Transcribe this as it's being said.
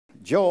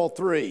Joel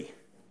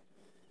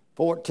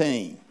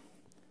 3:14.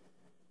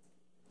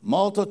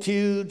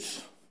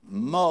 Multitudes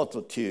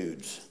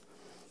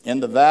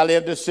in the valley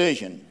of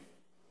decision.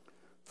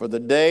 For the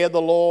day of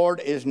the Lord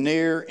is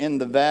near in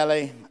the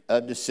valley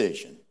of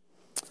decision.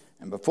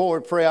 And before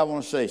we pray, I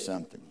want to say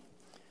something.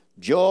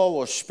 Joel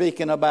was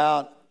speaking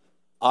about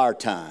our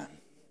time,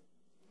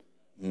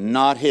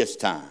 not his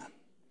time.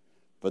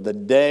 For the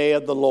day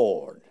of the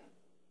Lord.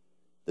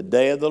 The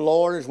day of the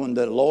Lord is when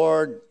the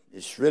Lord,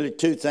 it's really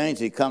two things.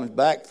 He comes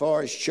back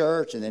for his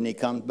church, and then he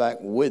comes back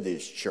with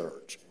his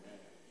church.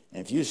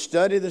 And if you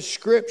study the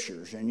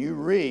scriptures and you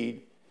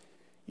read,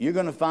 you're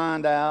going to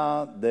find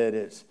out that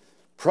it's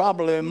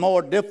probably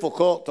more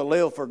difficult to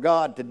live for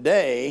God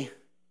today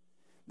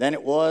than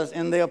it was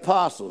in the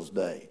apostles'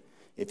 day.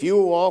 If you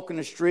were walking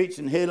the streets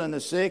and healing the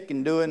sick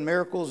and doing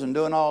miracles and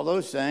doing all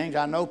those things,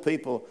 I know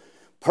people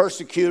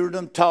persecuted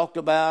them, talked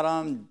about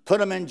them, put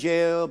them in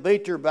jail,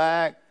 beat their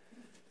back,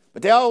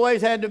 but they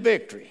always had the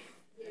victory.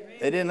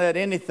 They didn't let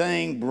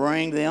anything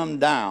bring them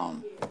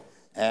down.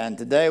 And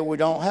today we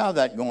don't have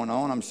that going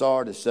on, I'm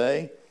sorry to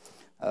say.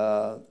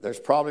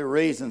 There's probably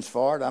reasons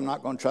for it. I'm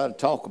not going to try to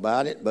talk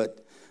about it,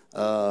 but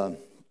I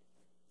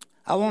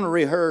want to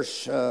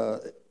rehearse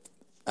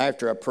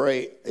after I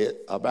pray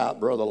about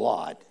Brother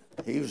Lot.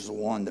 He was the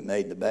one that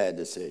made the bad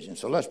decision.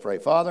 So let's pray.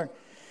 Father,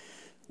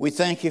 we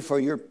thank you for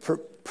your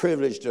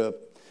privilege to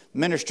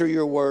minister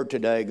your word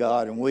today,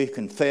 God, and we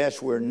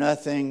confess we're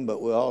nothing,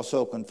 but we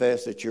also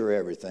confess that you're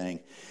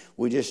everything.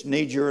 We just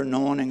need your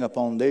anointing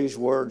upon these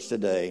words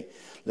today.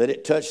 Let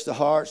it touch the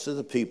hearts of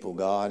the people,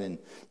 God, and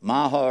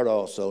my heart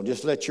also.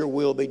 Just let your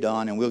will be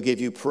done, and we'll give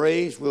you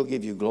praise, we'll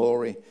give you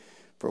glory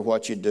for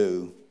what you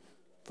do.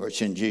 For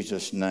it's in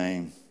Jesus'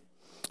 name,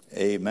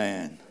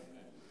 amen.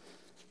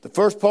 The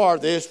first part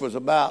of this was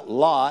about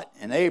Lot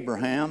and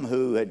Abraham,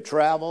 who had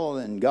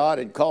traveled, and God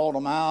had called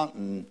them out,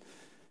 and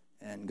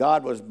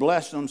God was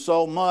blessing them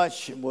so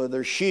much with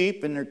their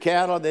sheep and their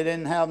cattle, they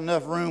didn't have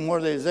enough room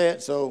where they was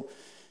at. So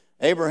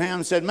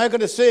Abraham said, make a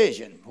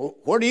decision.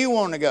 Where do you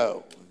want to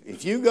go?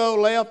 If you go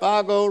left,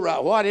 I'll go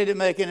right. Why did it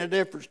make any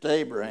difference to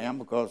Abraham?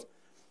 Because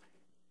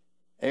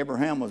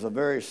Abraham was a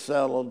very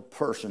settled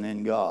person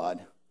in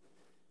God,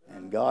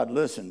 and God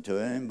listened to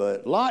him.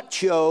 But Lot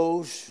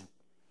chose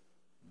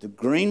the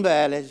green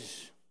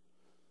valleys,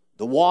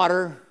 the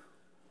water,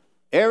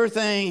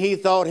 everything he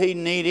thought he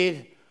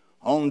needed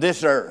on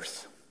this earth.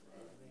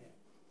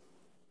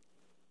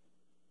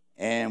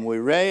 And we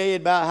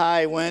read about how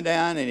he went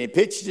down and he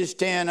pitched his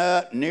tent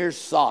up near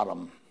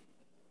Sodom.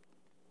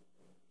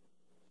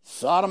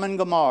 Sodom and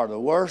Gomorrah, the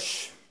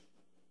worst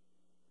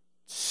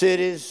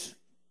cities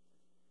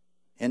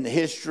in the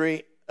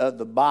history of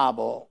the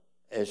Bible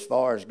as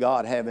far as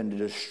God having to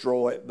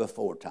destroy it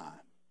before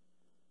time.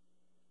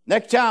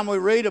 Next time we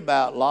read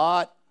about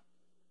Lot,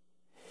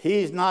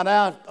 he's not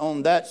out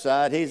on that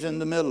side. He's in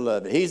the middle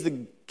of it. He's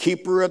the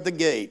keeper of the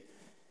gate.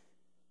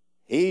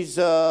 He's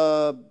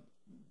got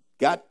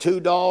 2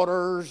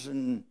 daughters,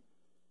 and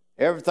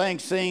everything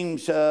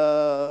seems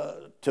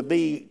to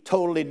be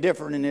totally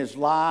different in his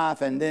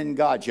life, and then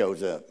God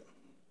shows up.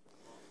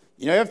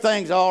 You know,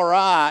 everything's all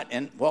right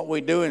in what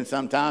we're doing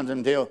sometimes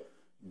until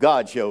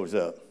God shows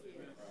up.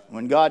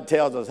 When God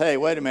tells us, hey,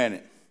 wait a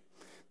minute,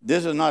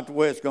 this is not the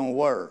way it's going to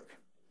work.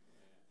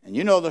 And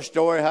you know the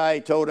story how he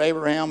told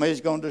Abraham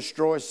he's going to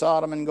destroy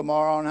Sodom and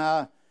Gomorrah, and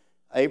how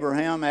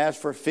Abraham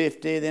asked for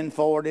 50, then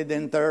 40,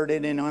 then 30,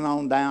 then went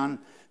on down,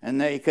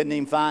 and they couldn't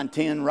even find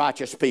 10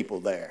 righteous people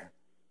there.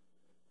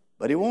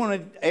 But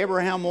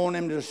Abraham wanted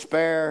him to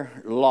spare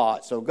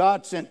Lot. So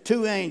God sent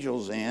 2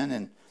 angels in,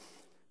 and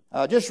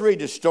just read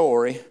the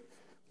story.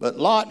 But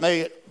Lot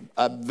made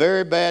a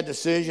very bad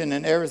decision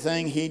in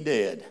everything he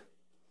did.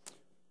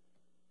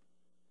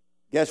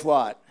 Guess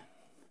what?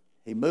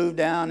 He moved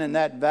down in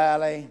that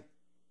valley,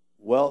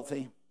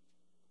 wealthy,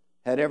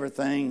 had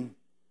everything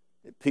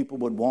that people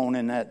would want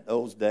in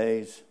those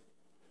days.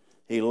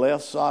 He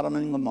left Sodom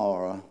and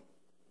Gomorrah.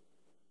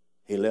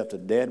 He left a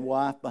dead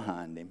wife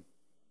behind him.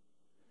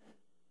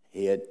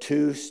 He had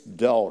 2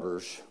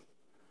 daughters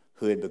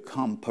who had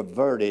become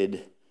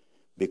perverted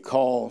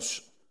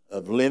because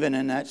of living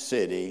in that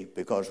city,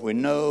 because we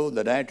know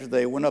that after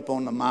they went up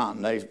on the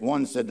mountain,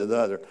 one said to the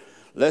other,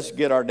 let's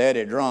get our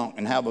daddy drunk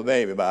and have a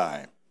baby by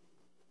him.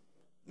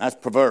 That's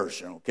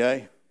perversion,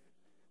 okay?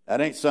 That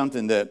ain't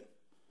something that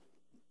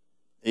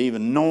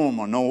even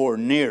normal, nowhere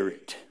near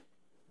it.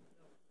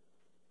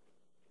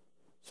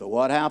 So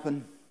what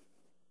happened?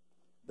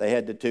 They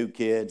had the 2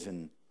 kids,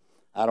 and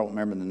I don't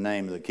remember the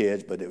name of the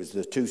kids, but it was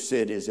the 2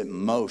 cities that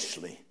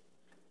mostly,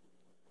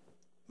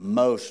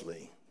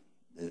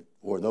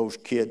 where those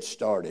kids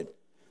started,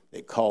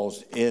 that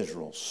caused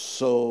Israel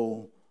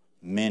so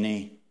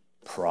many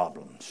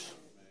problems.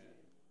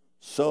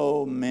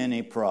 So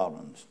many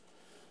problems.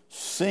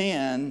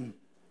 Sin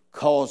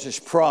causes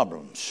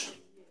problems.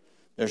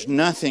 There's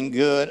nothing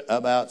good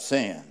about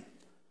sin.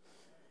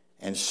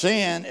 And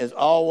sin is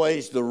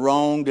always the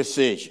wrong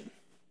decision.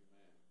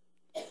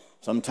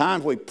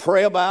 Sometimes we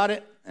pray about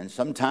it, and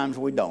sometimes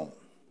we don't.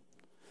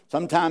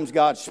 Sometimes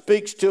God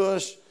speaks to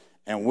us,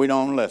 and we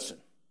don't listen.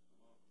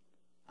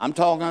 I'm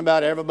talking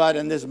about everybody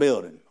in this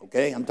building,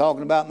 okay? I'm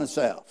talking about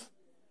myself.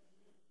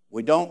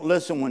 We don't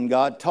listen when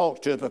God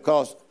talks to us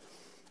because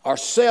our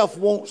self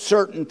wants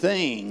certain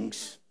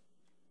things.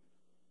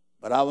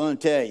 But I want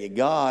to tell you,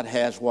 God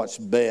has what's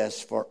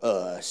best for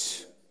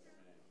us.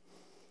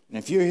 And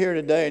if you're here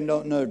today and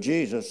don't know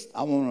Jesus,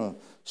 I want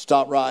to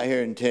stop right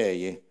here and tell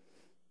you,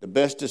 the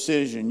best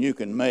decision you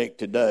can make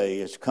today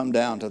is come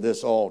down to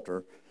this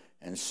altar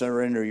and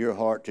surrender your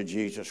heart to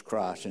Jesus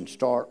Christ and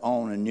start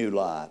on a new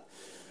life.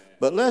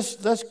 But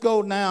let's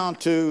go down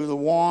to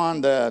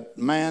the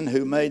man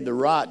who made the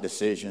right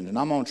decision. And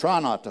I'm going to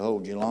try not to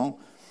hold you long.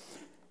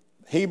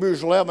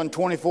 Hebrews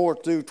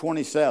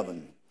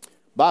 11:24-27.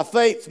 By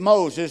faith,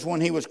 Moses,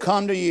 when he was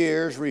come to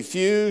years,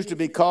 refused to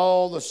be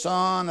called the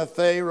son of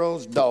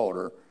Pharaoh's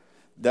daughter.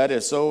 That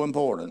is so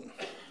important.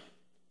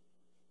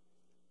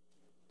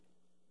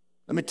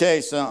 Let me tell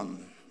you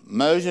something.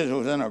 Moses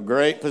was in a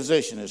great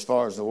position as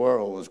far as the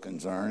world was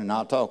concerned, and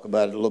I'll talk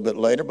about it a little bit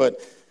later,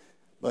 but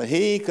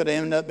he could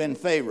end up in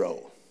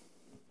Pharaoh.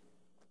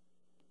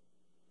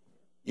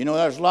 You know,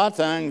 there's a lot of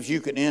things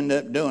you could end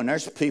up doing.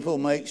 There's people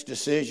who make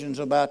decisions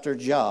about their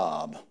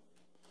job.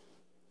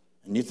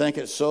 And you think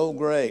it's so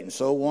great and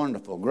so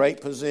wonderful, great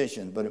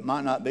position, but it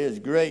might not be as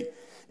great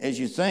as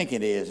you think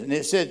it is. And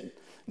it said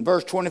in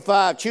verse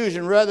 25,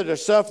 choosing rather to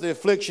suffer the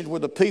affliction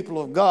with the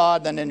people of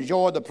God than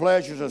enjoy the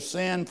pleasures of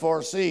sin for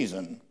a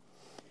season.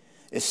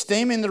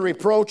 Esteeming the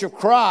reproach of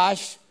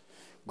Christ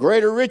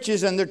greater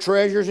riches than the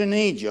treasures in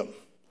Egypt.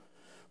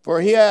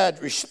 For he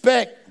had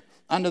respect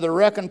unto the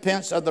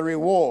recompense of the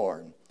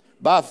reward.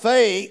 By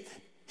faith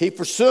he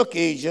forsook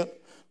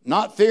Egypt,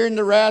 not fearing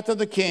the wrath of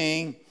the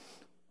king,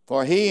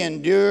 for he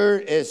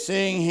endured as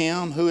seeing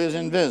him who is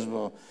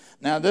invisible.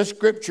 Now this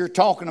scripture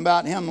talking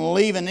about him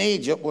leaving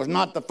Egypt was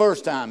not the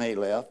first time he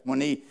left. When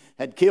he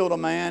had killed a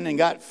man and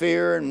got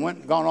fear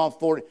and gone off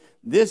 40.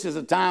 This is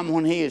a time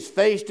when he is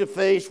face to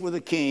face with the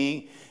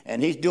king,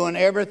 and he's doing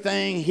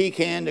everything he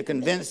can to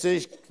convince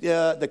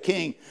the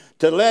king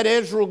to let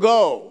Israel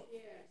go.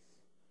 Yes.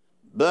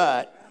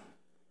 But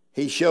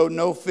he showed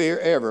no fear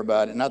ever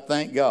about it, and I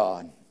thank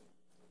God.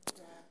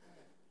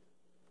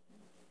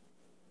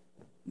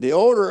 The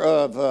order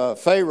of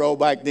Pharaoh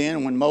back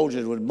then when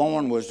Moses was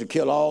born was to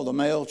kill all the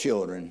male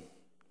children.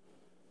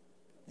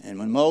 And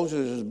when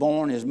Moses was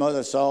born, his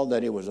mother saw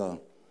that he was a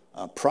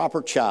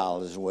proper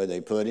child, is the way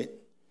they put it.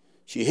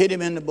 She hid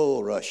him in the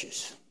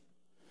bulrushes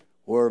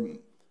where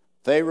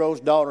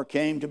Pharaoh's daughter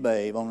came to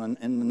bathe in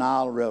the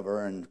Nile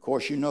River. And, of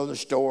course, you know the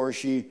story.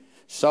 She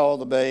saw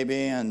the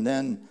baby, and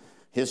then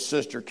his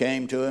sister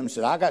came to him and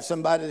said, I got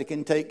somebody that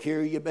can take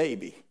care of your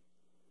baby.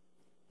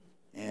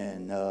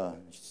 And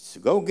she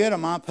said, go get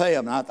him, I'll pay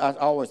him. And I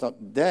always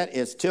thought, that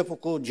is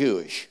typical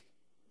Jewish.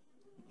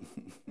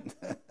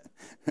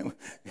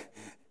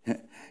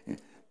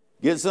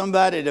 Get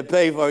somebody to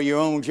pay for your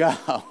own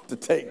child to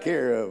take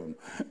care of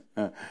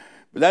them.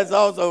 But that's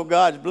also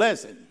God's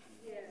blessing.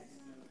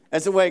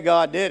 That's the way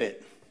God did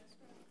it.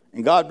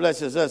 And God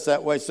blesses us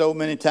that way so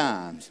many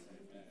times.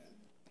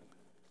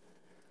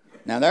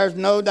 Now, there's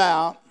no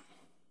doubt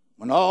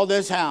when all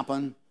this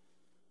happened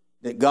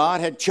that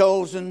God had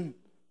chosen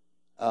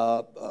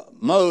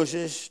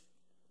Moses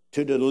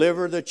to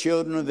deliver the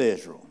children of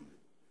Israel.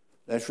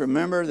 Let's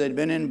remember they'd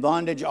been in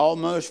bondage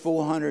almost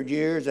 400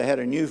 years. They had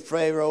a new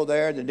Pharaoh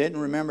there that didn't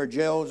remember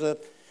Joseph.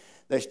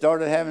 They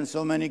started having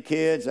so many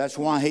kids. That's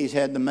why he's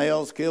had the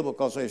males killed,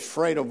 because they're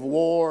afraid of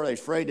war. They're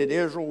afraid that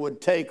Israel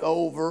would take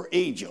over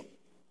Egypt.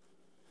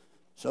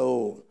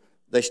 So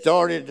they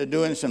started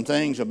doing some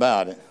things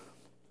about it.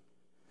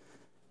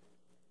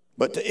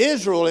 But to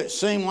Israel, it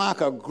seemed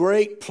like a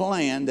great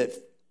plan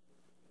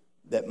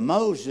that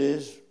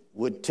Moses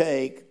would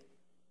take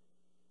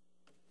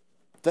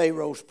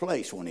Pharaoh's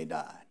place when he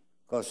died,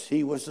 because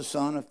he was the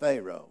son of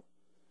Pharaoh.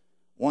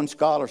 One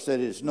scholar said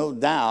it's no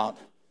doubt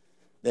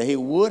that he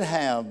would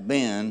have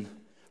been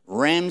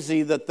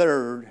Ramses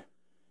III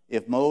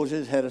if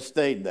Moses had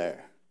stayed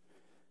there.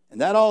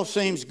 And that all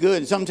seems good.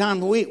 And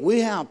sometimes we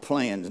have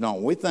plans, don't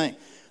we? We think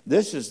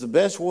this is the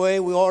best way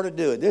we ought to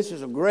do it. This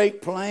is a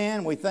great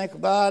plan. We think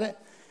about it.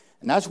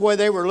 And that's the way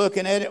they were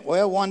looking at it.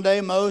 Well, one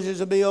day Moses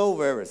will be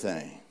over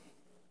everything.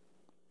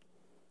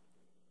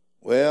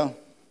 Well,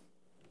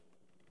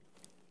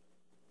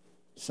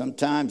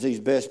 sometimes these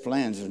best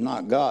plans is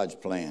not God's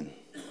plan.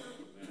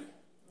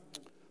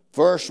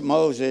 First,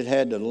 Moses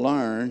had to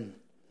learn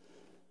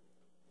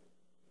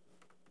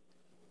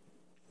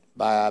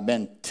by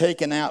being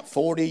taken out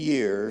 40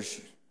 years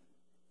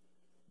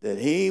that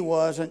he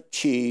wasn't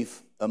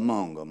chief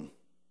among them.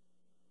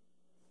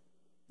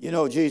 You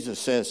know, Jesus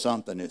says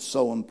something that's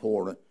so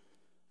important,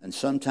 and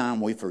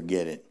sometimes we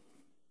forget it.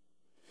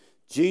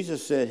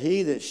 Jesus said,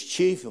 he that's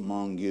chief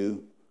among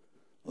you,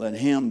 let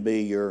him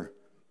be your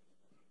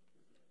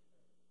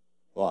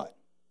what?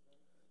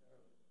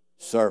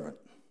 Servant.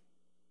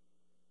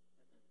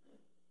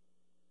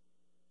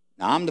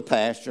 Now, I'm the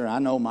pastor. I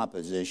know my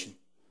position.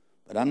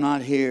 But I'm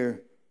not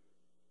here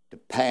to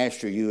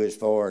pastor you as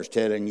far as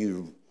telling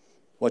you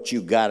what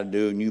you got to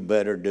do and you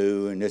better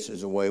do, and this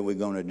is the way we're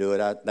going to do it.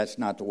 That's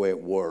not the way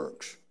it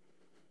works.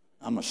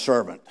 I'm a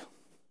servant.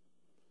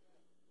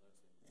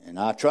 And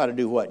I try to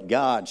do what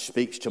God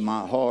speaks to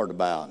my heart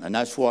about. And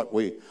that's what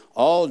we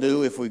all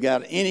do if we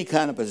got any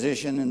kind of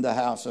position in the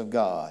house of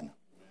God.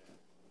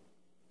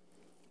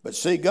 But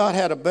see, God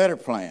had a better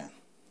plan.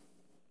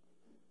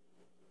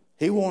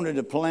 He wanted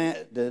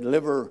to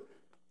deliver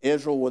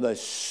Israel with a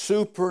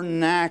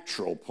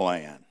supernatural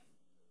plan.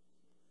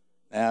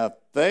 Now, if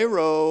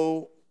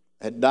Pharaoh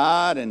had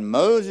died and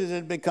Moses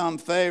had become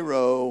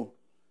Pharaoh,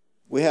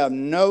 we have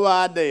no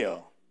idea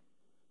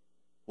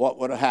what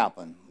would have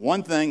happened.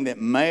 One thing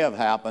that may have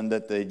happened,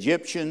 that the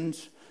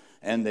Egyptians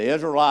and the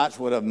Israelites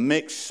would have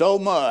mixed so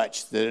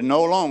much that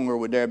no longer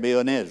would there be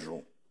an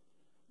Israel.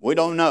 We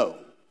don't know.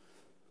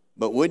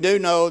 But we do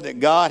know that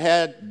God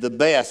had the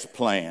best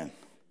plan.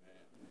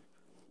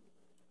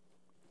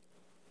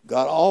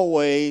 God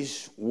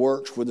always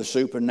works with the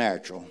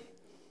supernatural.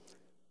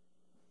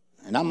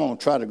 And I'm going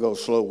to try to go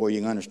slow where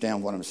you can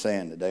understand what I'm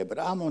saying today. But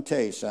I'm going to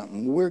tell you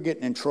something. We're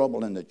getting in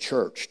trouble in the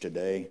church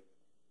today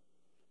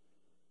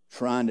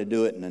trying to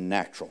do it in the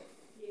natural.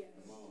 Yes.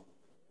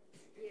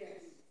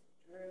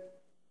 Yes.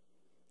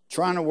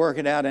 Trying to work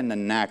it out in the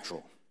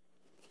natural.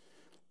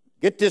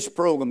 Get this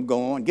program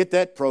going, get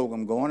that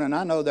program going. And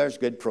I know there's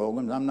good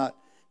programs. I'm not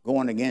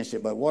going against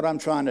it. But what I'm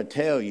trying to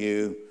tell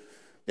you,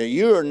 that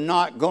you are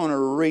not going to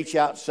reach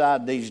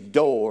outside these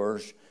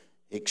doors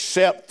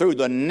except through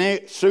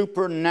the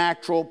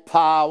supernatural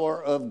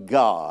power of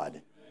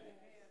God.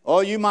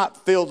 Oh, you might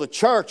fill the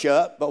church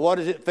up, but what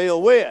does it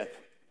fill with?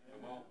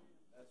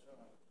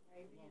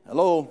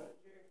 Hello?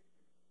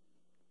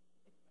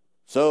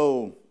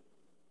 So,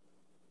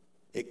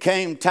 it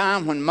came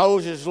time when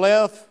Moses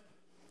left,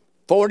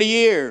 40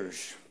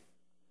 years.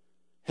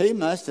 He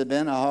must have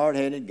been a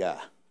hard-headed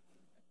guy.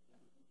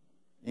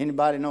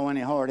 Anybody know any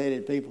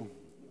hard-headed people?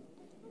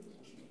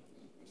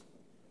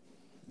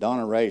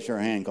 Donna raised her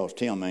hand because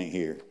Tim ain't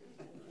here.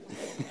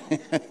 I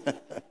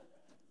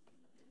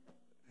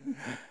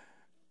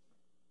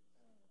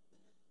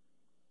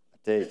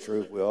tell you the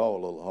truth, we're all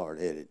a little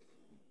hard-headed.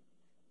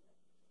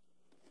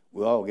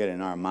 We all get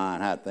in our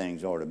mind how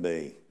things ought to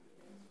be.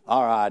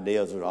 Our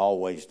ideas are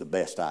always the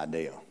best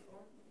idea.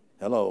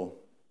 Hello?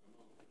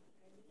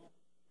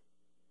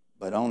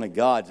 But only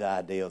God's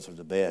ideas are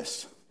the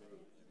best.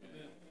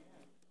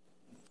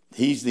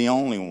 He's the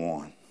only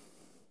one.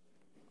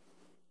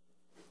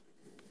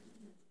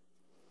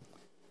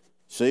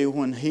 See,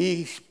 when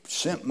he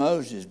sent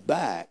Moses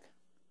back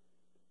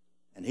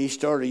and he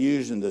started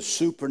using the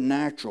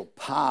supernatural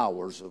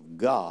powers of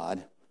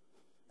God,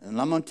 and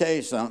I'm going to tell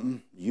you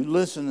something, you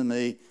listen to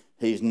me,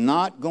 he's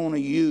not going to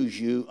use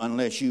you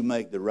unless you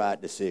make the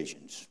right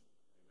decisions.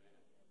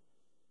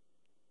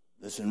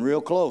 Listen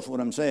real close what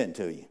I'm saying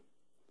to you.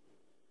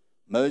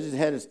 Moses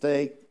had to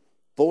stay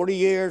 40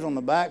 years on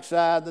the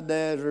backside of the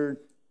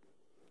desert,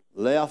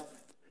 left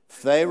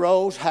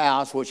Pharaoh's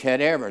house, which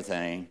had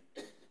everything,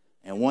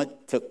 and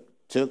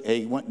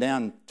he went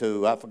down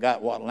to, I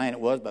forgot what land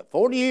it was, but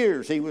 40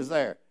 years he was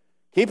there,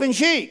 keeping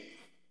sheep,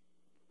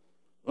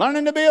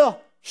 learning to be a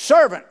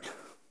servant.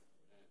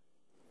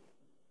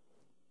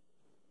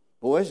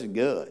 Boy, this is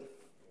good.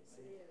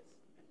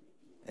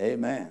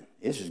 Amen.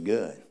 This is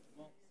good.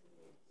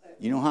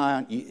 You know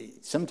how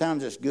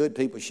sometimes it's good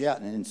people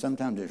shouting, and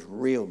sometimes it's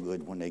real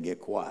good when they get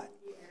quiet.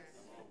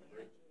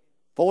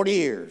 40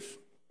 years.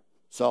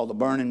 Saw the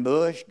burning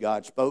bush.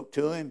 God spoke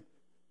to him.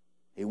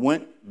 He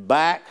went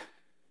back.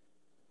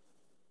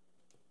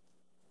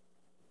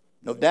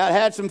 No doubt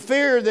had some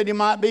fear that he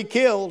might be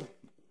killed,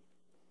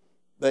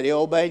 but he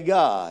obeyed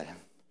God.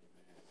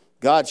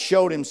 God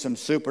showed him some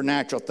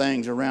supernatural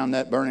things around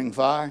that burning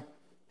fire.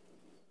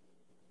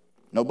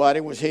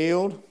 Nobody was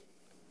healed.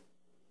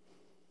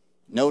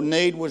 No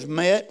need was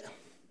met.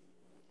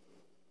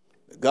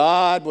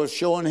 God was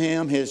showing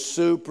him his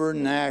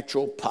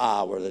supernatural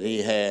power that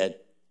he had.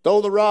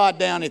 Throw the rod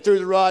down. He threw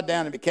the rod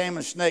down. It became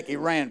a snake. He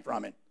ran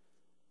from it.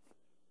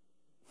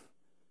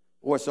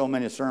 Boy, so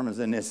many sermons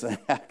in this thing.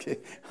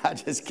 I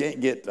just can't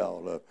get to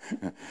all of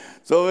them.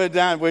 So many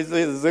times we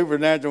see the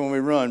supernatural when we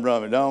run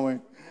from it, don't we?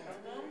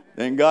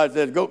 Then God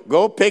says,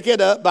 go pick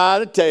it up by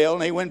the tail.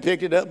 And he went and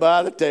picked it up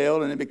by the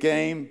tail, and it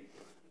became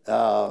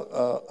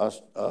a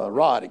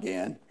rod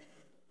again.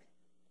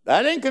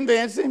 That didn't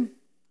convince him.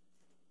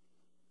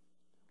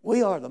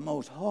 We are the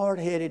most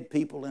hard-headed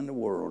people in the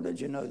world. Did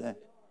you know that?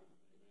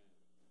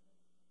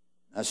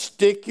 Now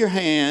stick your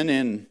hand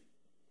in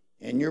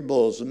your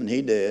bosom, and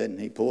he did, and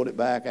he pulled it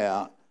back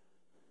out,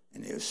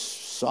 and it was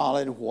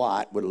solid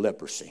white with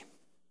leprosy.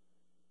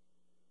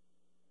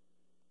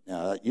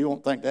 Now, you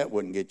don't think that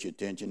wouldn't get your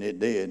attention. It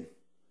did.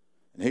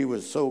 And he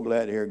was so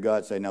glad to hear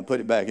God say, now put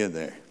it back in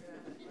there.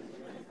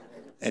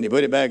 And he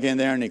put it back in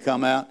there, and he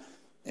come out,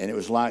 and it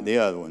was like the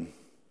other one.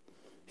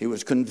 He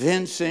was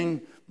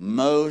convincing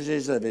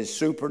Moses of his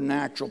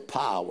supernatural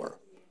power.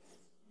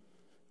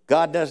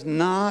 God does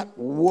not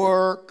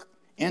work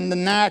in the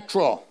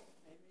natural.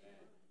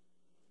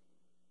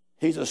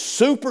 He's a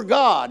super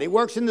God. He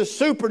works in the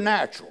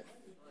supernatural.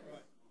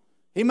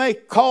 He may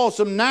cause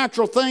some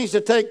natural things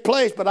to take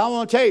place, but I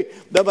want to tell you,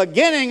 the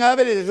beginning of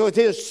it is with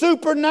His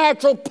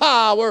supernatural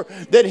power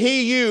that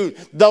He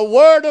used. The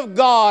Word of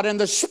God and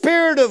the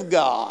Spirit of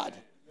God.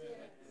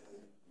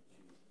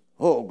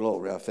 Oh,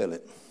 glory, I feel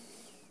it.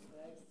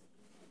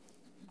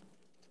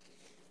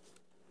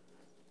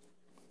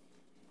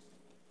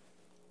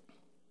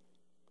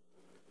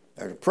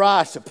 There's a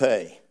price to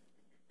pay.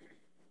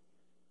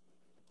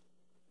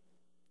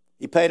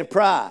 He paid a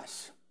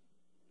price.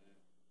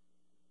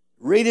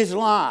 Read his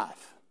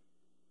life.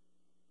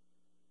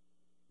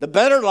 The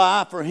better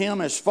life for him,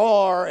 as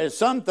far as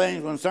some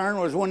things concerned,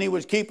 was when he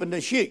was keeping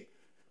the sheep.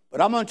 But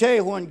I'm going to tell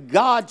you, when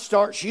God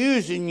starts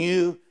using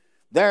you,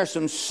 there's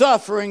some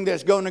suffering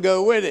that's going to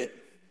go with it.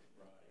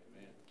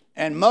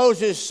 And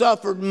Moses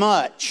suffered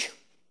much.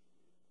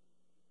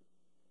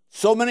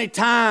 So many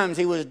times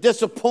he was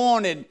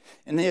disappointed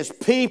in his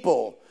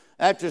people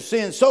after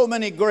seeing so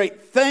many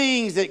great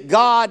things that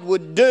God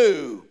would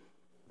do.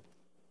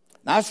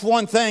 That's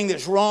one thing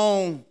that's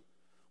wrong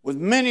with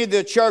many of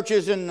the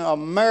churches in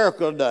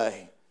America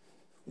today.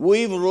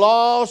 We've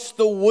lost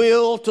the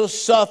will to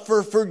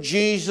suffer for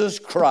Jesus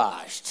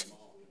Christ.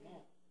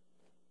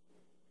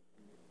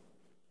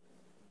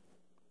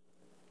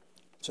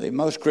 See,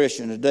 most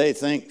Christians today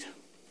think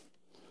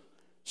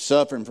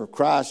suffering for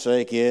Christ's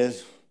sake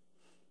is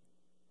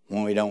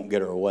when we don't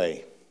get our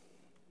way.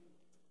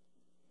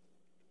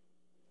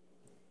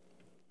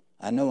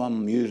 I know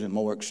I'm usually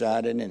more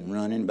excited and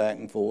running back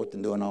and forth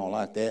and doing all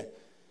like that,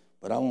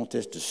 but I want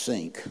this to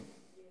sink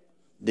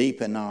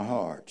deep in our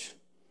hearts.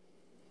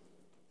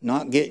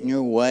 Not getting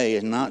your way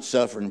is not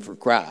suffering for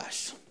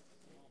Christ.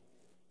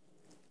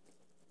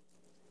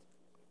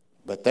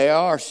 But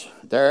there's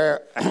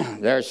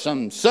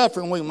some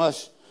suffering we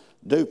must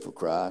do for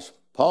Christ.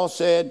 Paul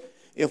said,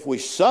 if we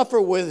suffer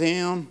with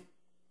Him,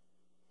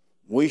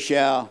 we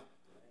shall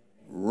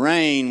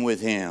reign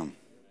with Him.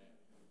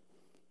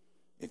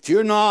 If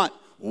you're not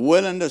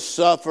willing to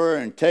suffer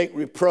and take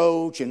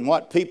reproach and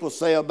what people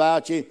say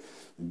about you,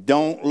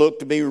 don't look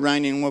to be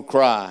reigning with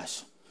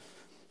Christ.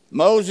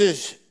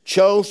 Moses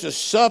chose to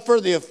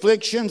suffer the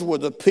afflictions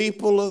with the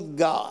people of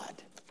God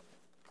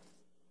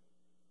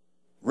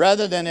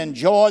rather than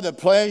enjoy the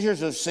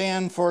pleasures of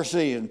sin for a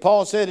season.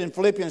 Paul said in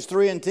Philippians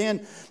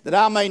 3:10 that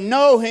I may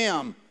know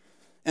Him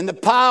and the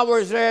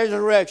powers of His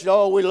resurrection.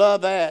 Oh, we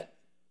love that.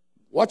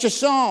 What's a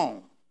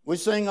song? We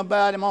sing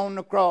about Him on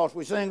the cross.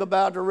 We sing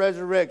about the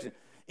resurrection.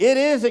 It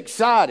is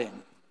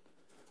exciting.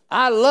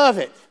 I love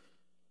it.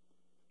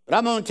 But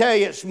I'm going to tell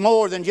you, it's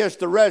more than just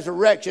the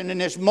resurrection, and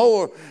it's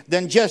more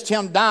than just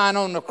Him dying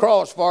on the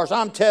cross for us.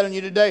 I'm telling you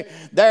today,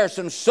 there's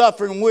some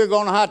suffering we're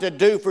going to have to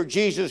do for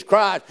Jesus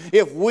Christ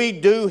if we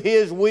do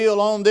His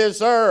will on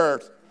this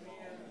earth.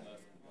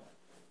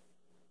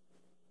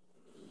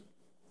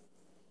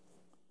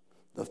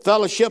 The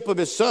fellowship of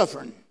His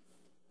suffering.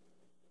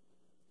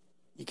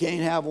 You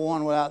can't have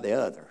one without the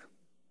other.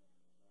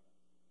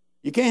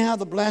 You can't have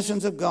the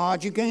blessings of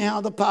God. You can't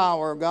have the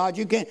power of God.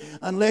 You can't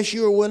unless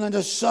you're willing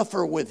to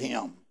suffer with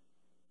Him.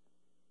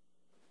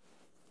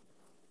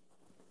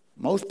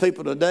 Most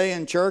people today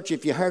in church,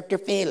 if you hurt their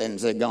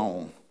feelings, they're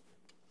gone.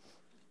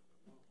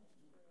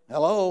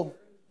 Hello?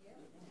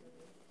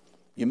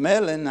 You're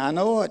meddling. I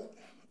know it.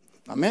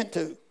 I meant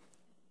to.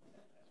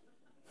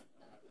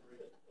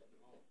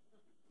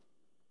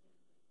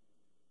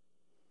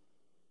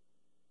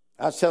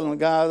 I was telling a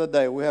guy the other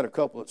day, we had a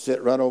couple that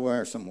sit right over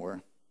there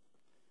somewhere.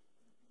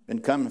 Been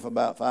coming for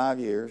about 5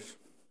 years.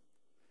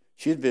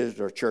 She'd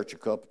visited our church a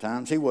couple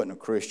times. He wasn't a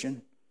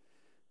Christian.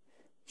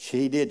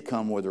 She did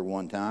come with her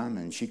one time,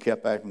 and she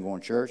kept asking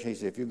going to church. He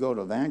said, if you go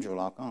to Evangel,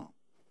 I'll come.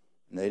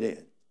 And they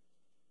did.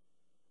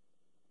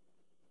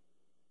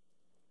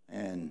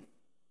 And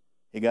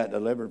he got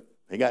delivered.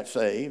 He got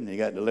saved, and he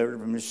got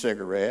delivered from his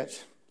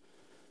cigarettes.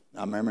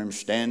 I remember him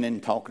standing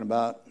talking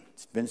about,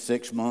 it's been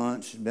 6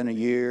 months, it's been a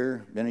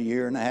year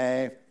and a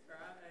half.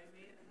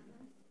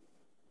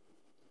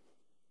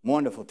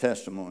 Wonderful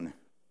testimony.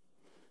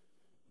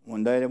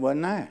 One day they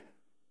wasn't there.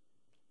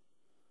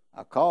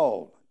 I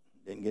called.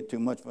 Didn't get too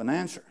much of an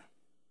answer.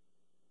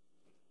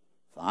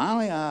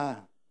 Finally, I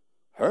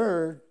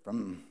heard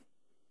from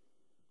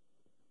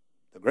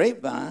the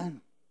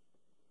grapevine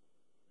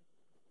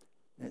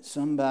that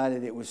somebody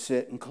that was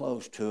sitting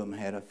close to him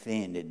had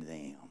offended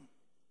them.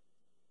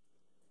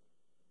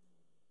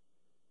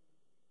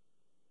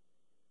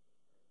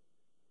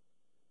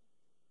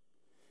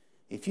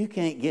 If you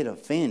can't get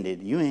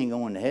offended, you ain't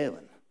going to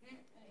heaven.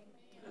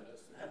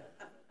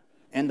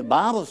 And the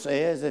Bible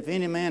says, if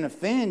any man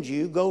offends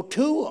you, go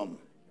to him.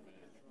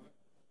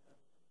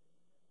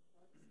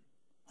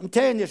 I'm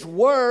telling you, this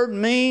word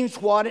means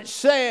what it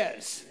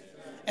says.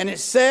 And it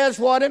says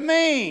what it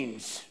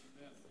means.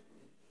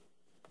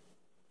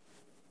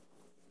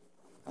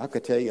 I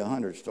could tell you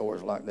 100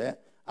 stories like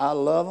that. I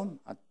love them.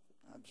 I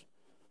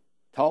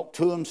talk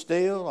to them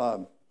still. I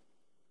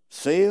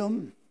see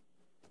them.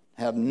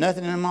 Have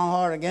nothing in my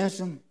heart against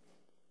them.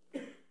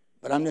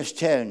 But I'm just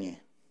telling you,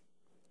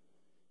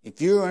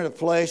 if you're in a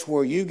place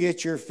where you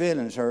get your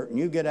feelings hurt and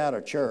you get out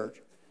of church,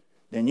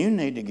 then you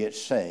need to get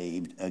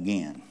saved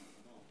again.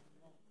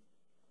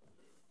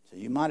 So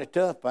you're mighty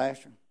tough,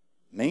 Pastor.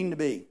 Mean to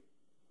be.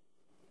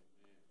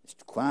 It's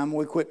time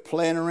we quit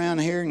playing around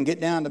here and get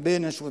down to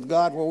business with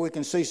God where we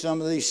can see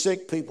some of these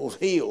sick people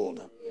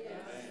healed,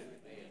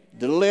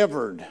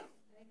 delivered,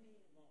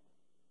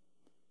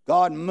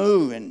 God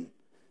moving.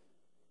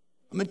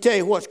 Let me tell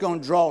you what's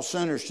going to draw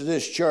sinners to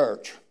this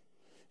church.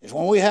 Is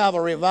when we have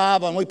a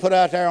revival and we put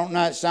out there on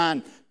that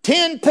sign,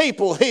 10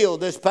 people healed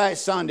this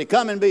past Sunday.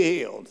 Come and be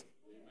healed.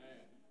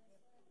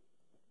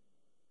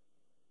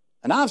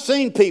 And I've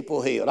seen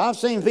people healed. I've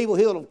seen people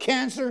healed of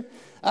cancer.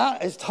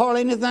 It's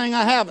hardly anything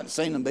I haven't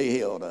seen them be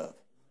healed of.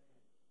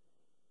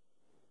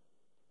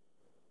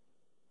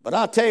 But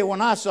I'll tell you,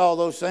 when I saw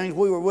those things,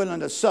 we were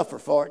willing to suffer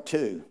for it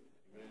too.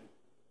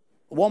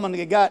 A woman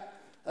that got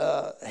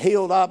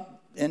healed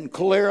up in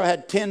cholera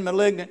had 10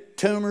 malignant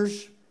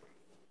tumors.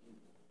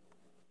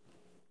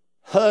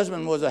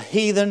 Husband was a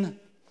heathen,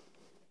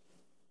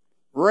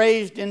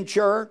 raised in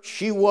church.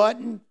 She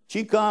wasn't.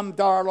 She come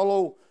to our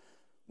little,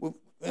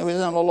 it was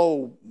in a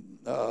little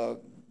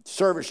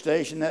service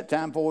station that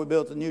time before we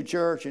built the new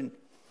church, and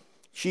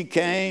she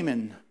came,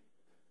 and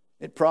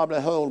it probably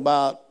held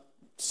about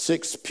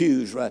 6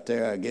 pews right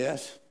there, I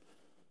guess.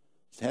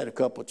 It had a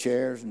couple of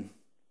chairs, and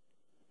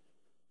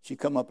she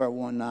come up there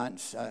one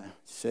night and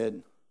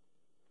said,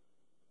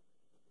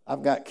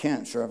 I've got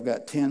cancer. I've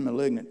got 10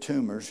 malignant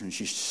tumors. And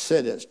she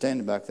said it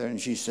standing back there, and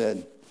she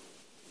said,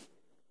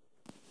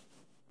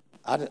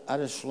 I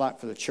just like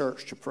for the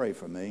church to pray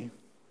for me.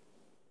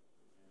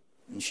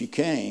 And she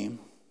came,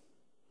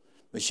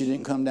 but she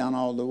didn't come down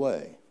all the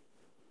way.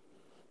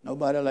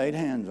 Nobody laid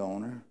hands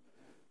on her.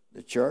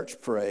 The church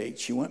prayed.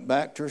 She went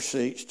back to her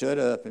seat, stood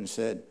up, and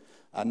said,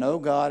 I know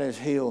God has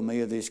healed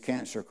me of this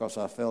cancer because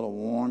I felt a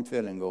warm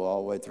feeling go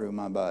all the way through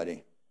my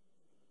body.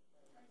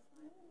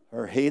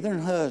 Her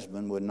heathen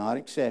husband would not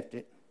accept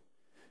it.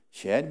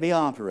 She had to be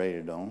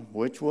operated on,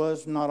 which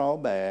was not all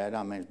bad.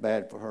 I mean, it's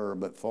bad for her,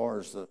 but as far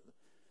as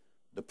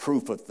the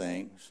proof of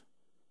things.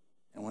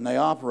 And when they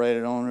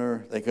operated on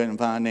her, they couldn't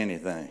find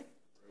anything.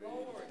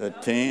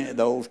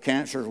 Those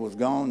cancers was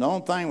gone. The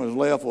only thing was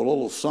left was a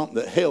little something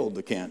that held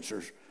the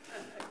cancers.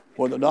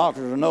 Well, the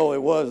doctors would know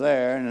it was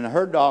there. And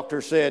her doctor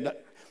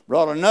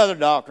brought another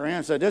doctor in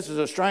and said, this is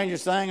the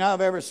strangest thing I've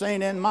ever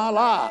seen in my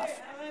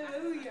life.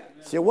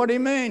 I said, what do you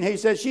mean? He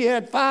said, she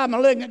had 5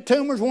 malignant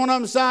tumors, one of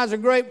them the size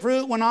of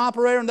grapefruit. When I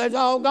operated them, they're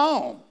all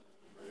gone.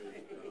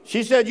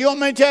 She said, you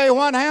want me to tell you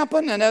what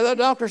happened? And the other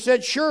doctor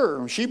said,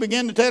 sure. She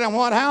began to tell him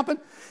what happened.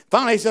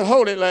 Finally, he said,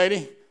 hold it,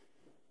 lady.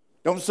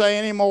 Don't say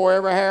any more.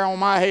 Every hair on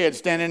my head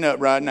standing up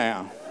right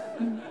now.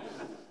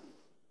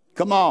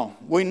 Come on.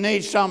 We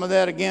need some of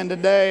that again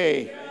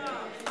today.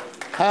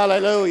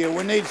 Hallelujah.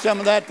 We need some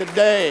of that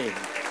today.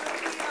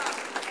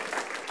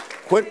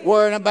 Quit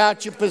worrying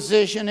about your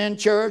position in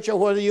church or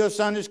whether you're a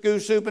Sunday school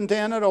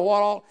superintendent or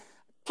what all.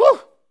 Whew.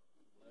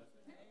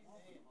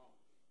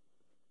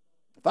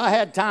 If I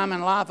had time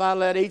in life, I'd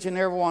let each and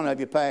every one of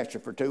you pastor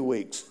for 2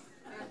 weeks.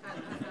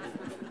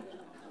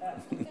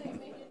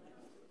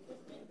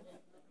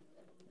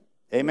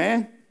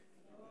 Amen?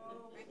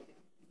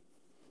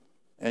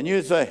 And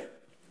you'd say,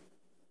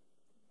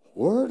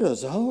 where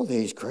does all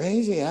these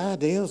crazy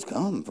ideas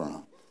come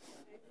from?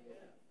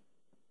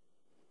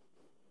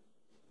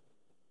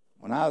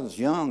 When I was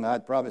young,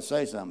 I'd probably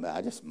say something, but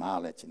I just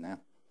smile at you now.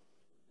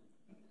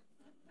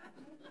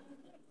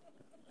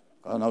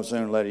 Because no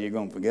sooner or later you're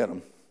going to forget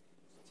them.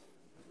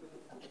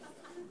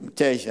 Let me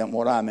tell you something,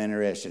 what I'm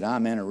interested in.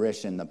 I'm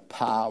interested in the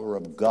power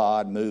of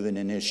God moving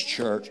in this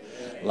church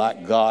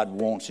like God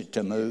wants it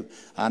to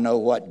move. I know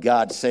what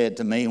God said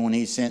to me when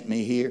he sent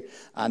me here.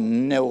 I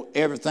know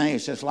everything.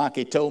 It's just like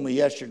he told me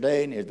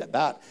yesterday, and it's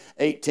about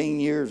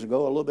 18 years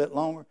ago, a little bit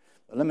longer.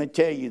 But let me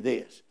tell you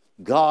this.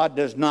 God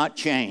does not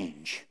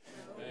change.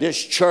 This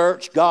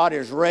church, God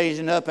is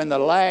raising up in the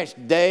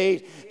last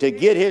days to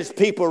get his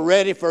people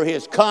ready for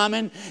his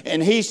coming.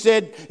 And he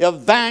said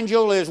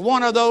Evangel is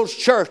one of those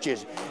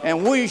churches.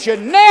 And we should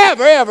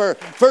never, ever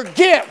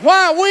forget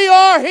why we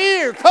are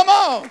here. Come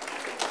on.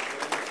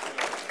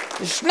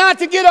 It's not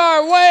to get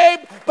our way,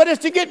 but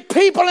it's to get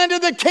people into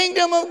the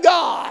kingdom of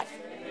God.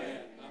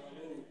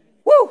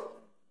 Woo!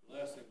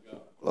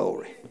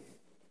 Glory.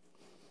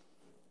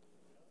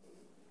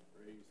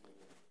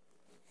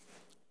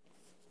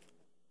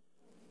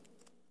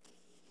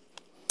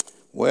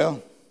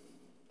 Well,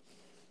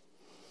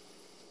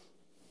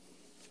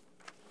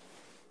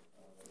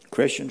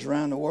 Christians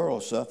around the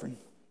world suffering.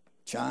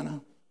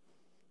 China,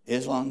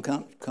 Islam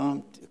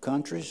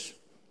countries.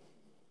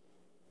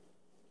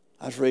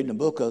 I was reading a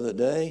book the other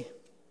day,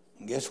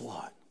 and guess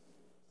what?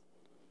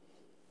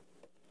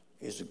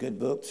 It's a good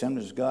book.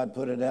 Simply as God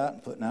put it out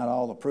and putting out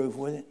all the proof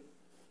with it.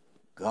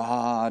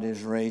 God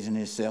is raising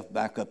himself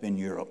back up in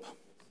Europe.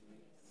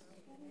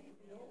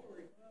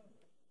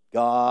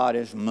 God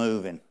is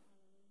moving.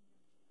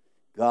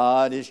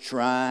 God is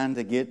trying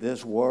to get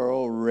this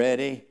world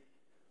ready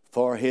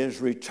for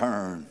his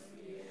return.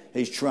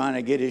 He's trying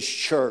to get his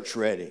church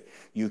ready.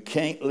 You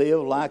can't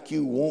live like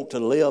you want to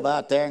live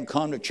out there and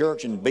come to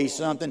church and be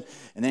something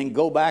and then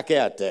go back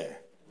out there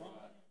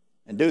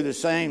and do the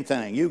same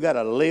thing. You got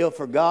to live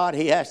for God.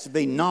 He has to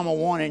be number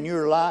one in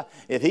your life.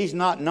 If he's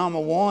not number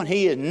one,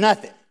 he is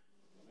nothing.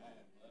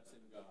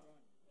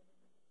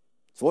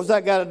 So what's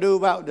that got to do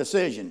about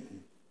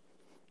decision?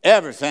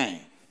 Everything.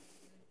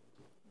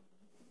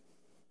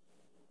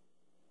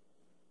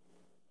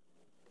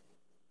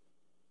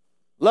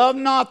 Love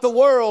not the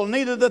world,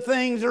 neither the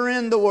things are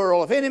in the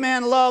world. If any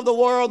man love the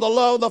world, the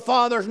love of the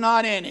Father is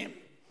not in him.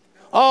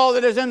 All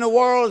that is in the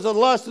world is the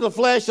lust of the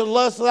flesh, the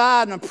lust of the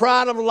eye, and the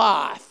pride of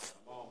life.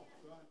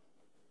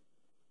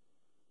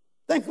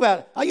 Think about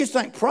it. I used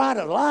to think pride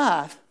of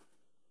life.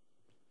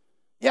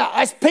 Yeah,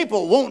 that's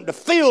people wanting to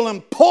feel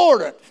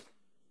important.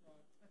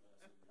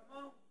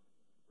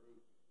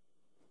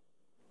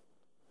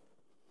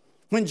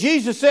 When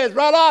Jesus says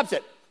right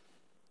opposite,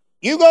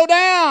 you go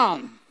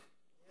down.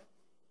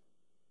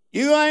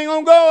 You ain't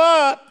going to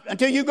go up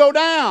until you go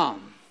down.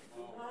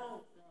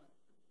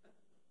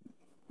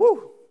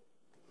 Woo.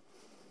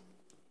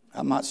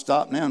 I might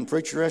stop now and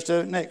preach the rest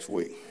of it next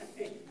week.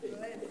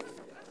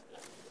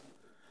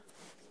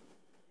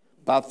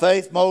 By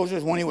faith,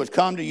 Moses, when he was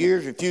come to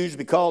years, refused to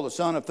be called the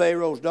son of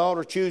Pharaoh's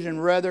daughter, choosing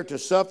rather to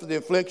suffer the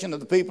affliction of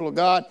the people of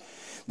God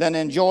than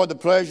enjoy the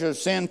pleasure of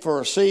sin for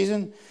a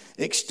season,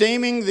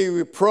 esteeming the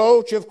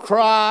reproach of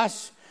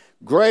Christ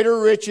greater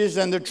riches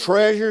than the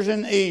treasures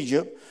in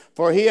Egypt,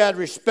 for he had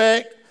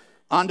respect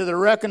unto the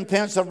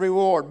recompense of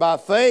reward. By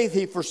faith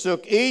he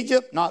forsook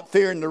Egypt, not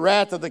fearing the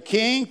wrath of the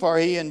king, for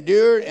he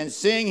endured and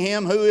seeing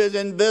him who is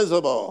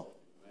invisible.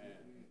 Amen.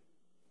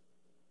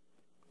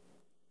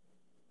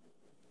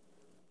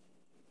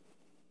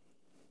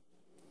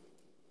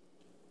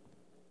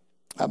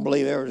 I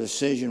believe every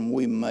decision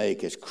we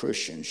make as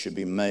Christians should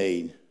be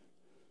made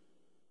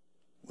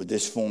with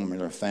this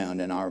formula found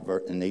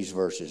in these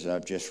verses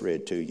I've just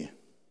read to you.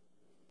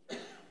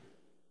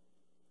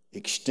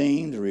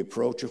 Esteem the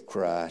reproach of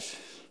Christ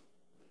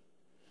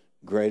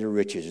greater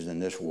riches than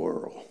this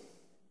world.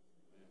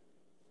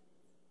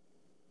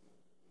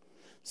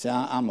 See,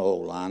 I'm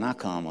old line. I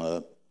come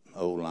up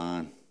old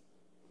line.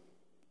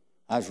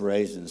 I was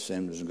raised in the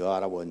Assemblies of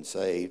God. I wasn't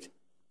saved.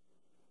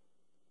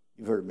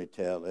 You've heard me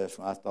tell this.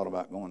 When I thought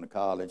about going to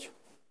college,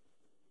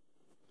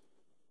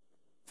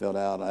 filled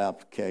out an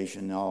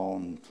application and all,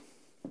 and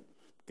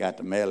got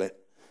to mail it.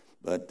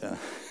 But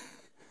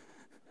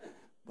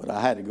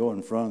I had to go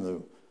in front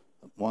of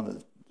one of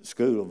the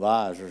school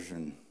advisors,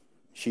 and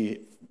she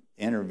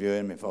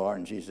interviewed me for it,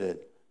 and she said,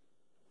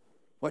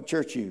 what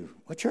church you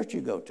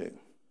go to? It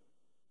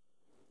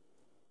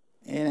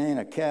ain't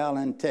a cow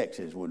in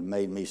Texas would have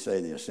made me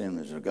say the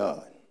Assemblies of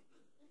God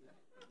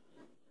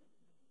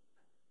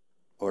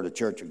or the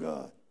Church of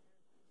God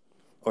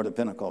or the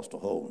Pentecostal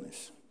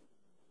Holiness,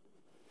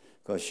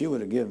 because she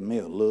would have given me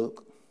a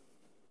look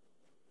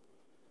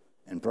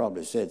and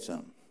probably said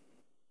something.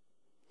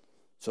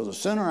 So the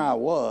sooner I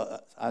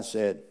was, I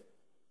said,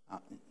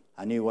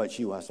 I knew what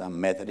she was.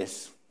 I'm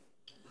Methodist.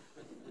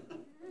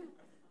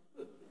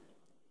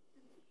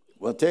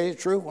 Well, to tell you the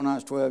truth, when I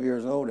was 12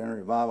 years old in a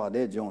revival, I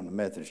did join the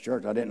Methodist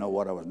Church. I didn't know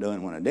what I was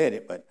doing when I did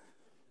it, but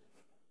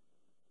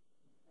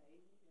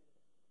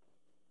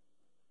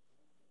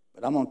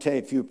I'm going to tell you,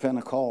 if you're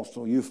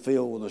Pentecostal, you're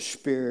filled with the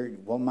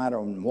Spirit, no matter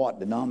what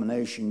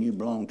denomination you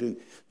belong to,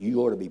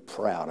 you ought to be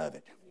proud of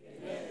it.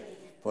 Amen.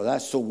 For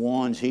that's the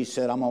ones, he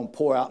said, I'm going to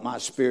pour out my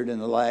Spirit in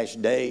the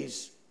last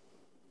days.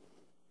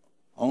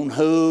 On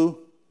who?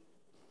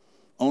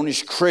 On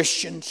his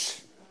Christians.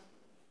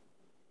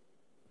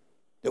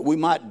 That we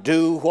might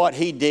do what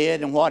he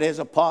did and what his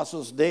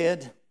apostles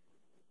did.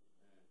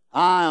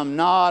 I am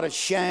not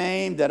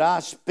ashamed that I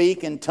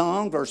speak in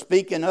tongues or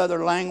speak in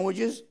other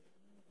languages.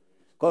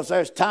 Because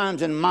there's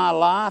times in my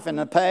life in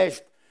the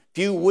past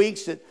few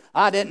weeks that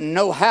I didn't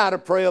know how to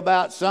pray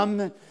about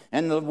something,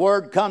 and the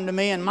word come to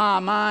me in my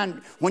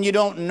mind. When you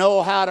don't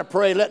know how to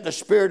pray, let the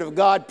Spirit of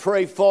God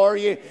pray for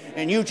you,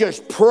 and you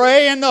just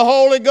pray in the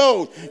Holy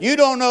Ghost. You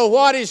don't know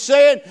what He's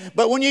saying,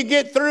 but when you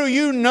get through,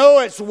 you know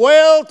it's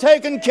well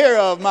taken care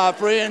of, my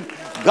friend.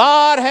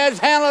 God has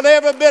handled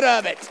every bit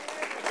of it.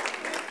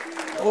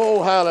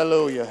 Oh,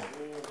 hallelujah.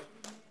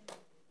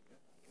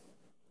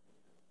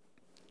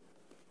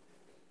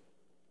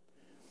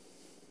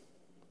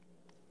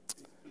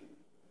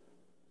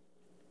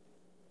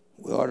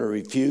 We ought to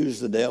refuse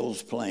the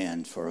devil's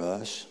plans for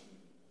us.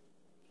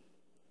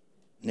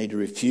 Need to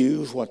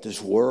refuse what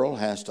this world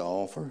has to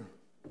offer.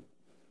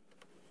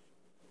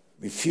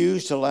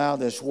 Refuse to allow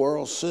this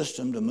world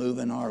system to move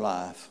in our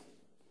life.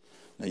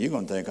 Now, you're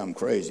going to think I'm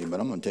crazy, but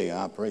I'm going to tell you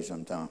I pray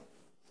sometimes.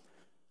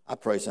 I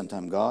pray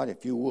sometimes, God,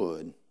 if you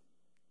would,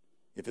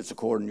 if it's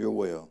according to your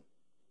will,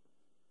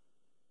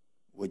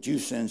 would you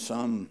send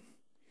some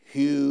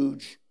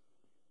huge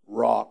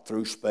rock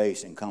through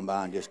space and come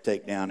by and just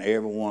take down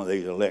every one of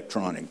these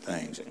electronic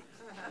things?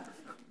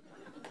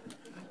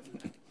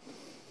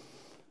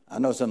 I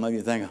know some of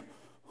you think,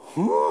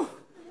 huh?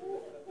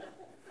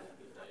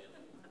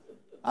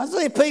 I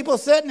see people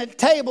sitting at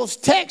tables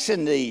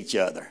texting to each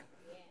other.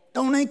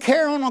 Don't even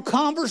carry on a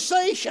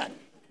conversation.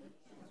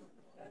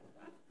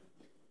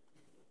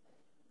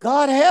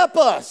 God help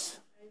us.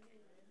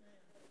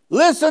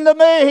 Listen to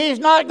me. He's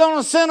not going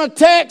to send a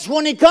text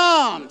when he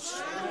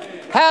comes.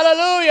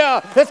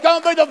 Hallelujah. It's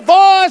going to be the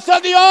voice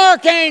of the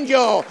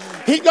archangel.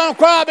 He's going to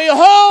cry,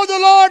 behold, the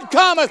Lord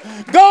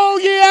cometh. Go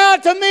ye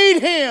out to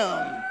meet him.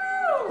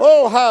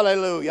 Oh,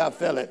 hallelujah. I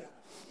feel it.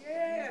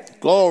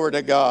 Glory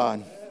to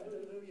God.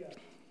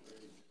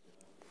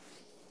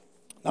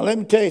 Now, let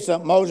me tell you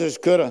something. Moses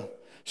could have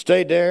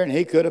stayed there and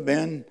he could have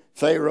been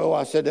Pharaoh.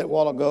 I said that a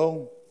while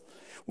ago.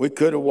 We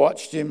could have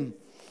watched him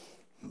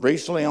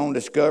recently on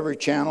Discovery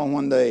Channel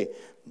when they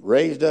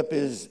raised up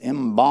his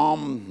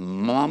embalmed,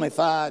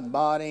 mummified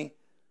body.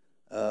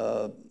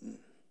 Or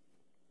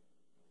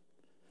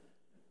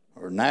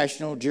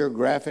National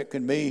Geographic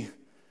could be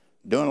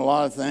doing a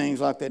lot of things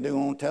like they do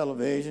on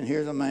television.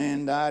 Here's a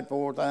man died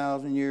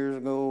 4,000 years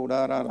ago,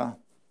 da-da-da.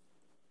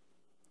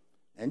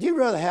 And you'd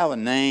rather have a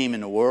name in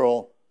the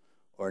world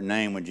or a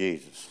name with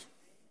Jesus.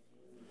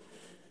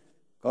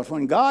 Because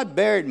when God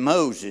buried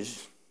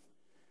Moses,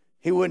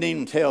 he wouldn't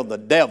even tell the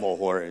devil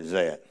where it was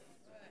at.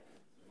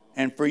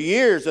 And for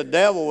years, the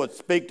devil would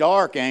speak to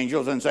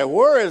archangels and say,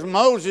 where is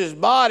Moses'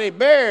 body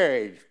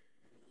buried?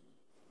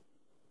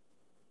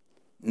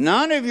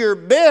 None of your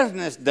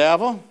business,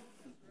 devil.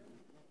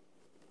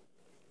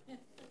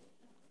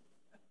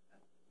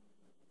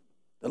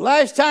 The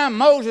last time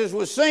Moses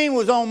was seen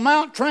was on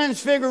Mount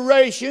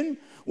Transfiguration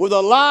with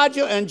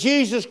Elijah and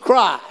Jesus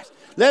Christ.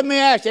 Let me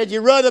ask you, had you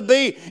rather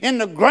be in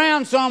the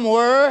ground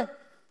somewhere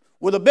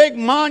with a big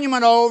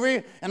monument over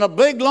you and a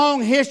big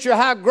long history of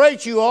how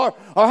great you are,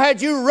 or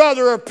had you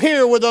rather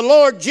appear with the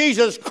Lord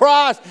Jesus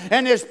Christ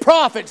and his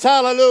prophets?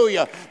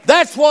 Hallelujah.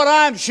 That's what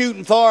I'm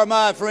shooting for,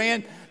 my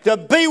friend, to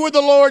be with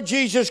the Lord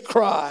Jesus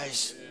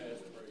Christ.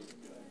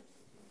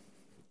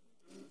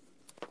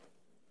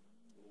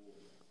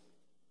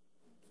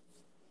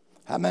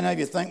 How many of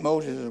you think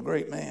Moses is a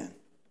great man?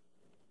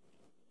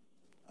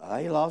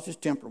 He lost his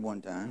temper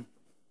one time,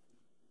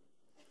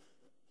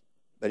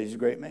 but he's a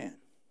great man.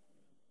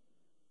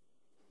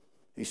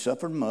 He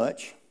suffered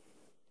much.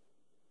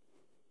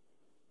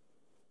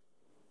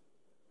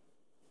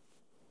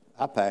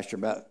 I pastor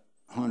about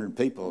 100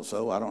 people or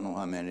so. I don't know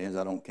how many it is.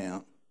 I don't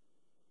count.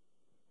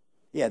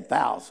 He had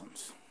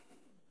thousands.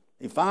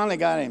 He finally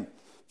got him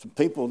some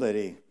people that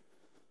he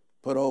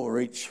put over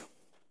each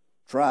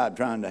tribe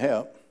trying to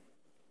help.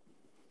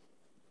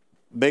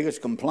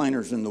 Biggest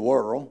complainers in the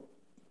world.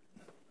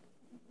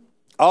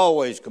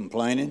 Always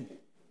complaining.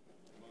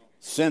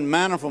 Send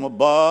manna from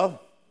above.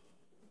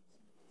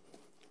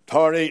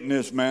 Tired eating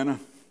this manna.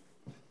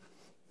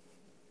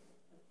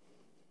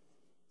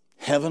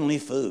 Heavenly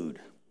food.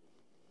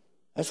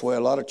 That's where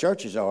a lot of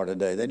churches are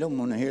today. They don't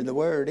want to hear the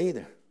word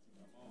either.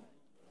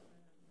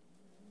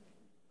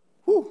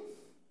 Whew.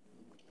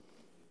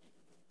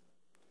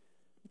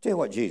 I'll tell you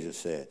what Jesus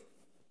said.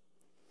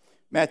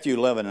 Matthew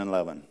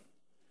 11:11.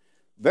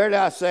 Verily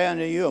I say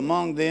unto you,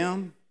 among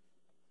them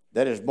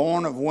that is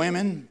born of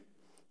women,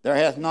 there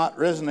hath not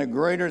risen a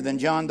greater than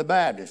John the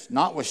Baptist.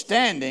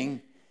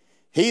 Notwithstanding,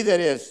 he that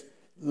is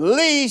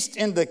least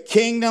in the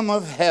kingdom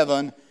of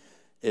heaven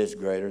is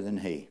greater than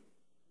he.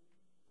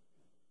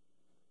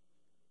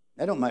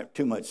 That don't make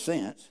too much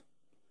sense,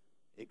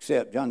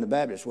 except John the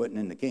Baptist wasn't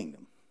in the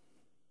kingdom.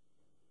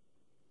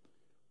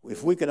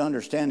 If we could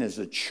understand as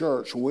a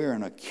church we're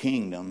in a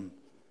kingdom,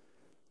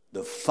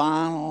 the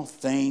final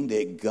thing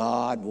that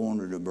God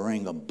wanted to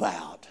bring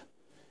about,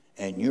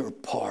 and you're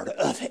part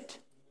of it.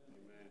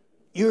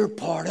 You're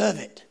part of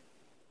it.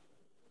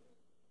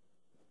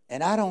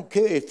 And I don't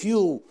care if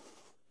you'll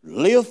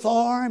live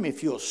for him,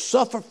 if you'll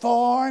suffer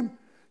for him,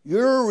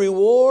 your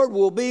reward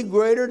will be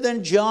greater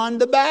than John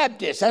the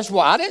Baptist. That's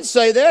why I didn't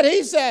say that.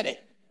 He said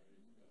it.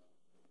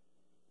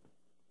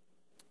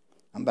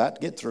 I'm about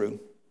to get through.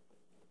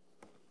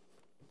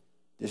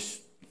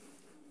 Just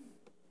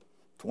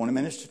 20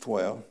 minutes to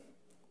 12.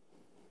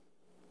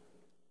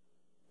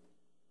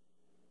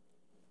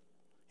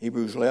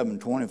 Hebrews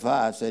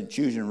 11:25 said,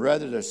 choosing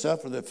rather to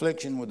suffer the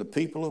affliction with the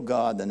people of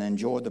God than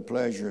enjoy the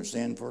pleasure of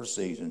sin for a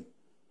season.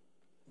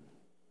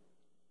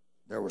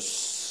 There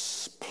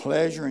was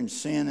pleasure in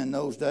sin in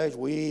those days.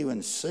 We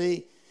even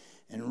see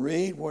and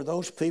read where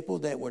those people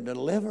that were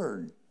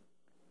delivered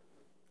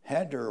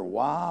had their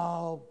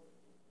wild,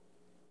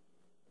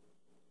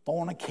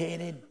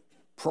 fornicated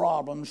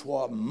problems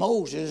while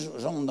Moses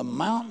was on the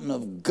mountain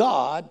of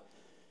God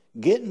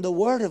getting the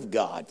word of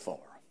God for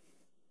them.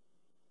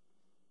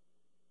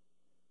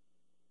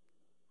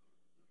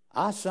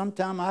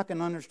 Sometimes I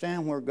can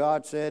understand where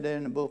God said that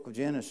in the book of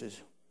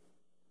Genesis,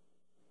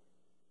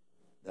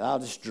 that I'll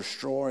just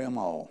destroy them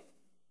all.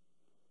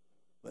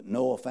 But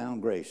Noah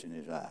found grace in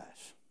his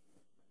eyes.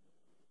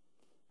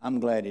 I'm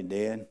glad he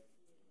did.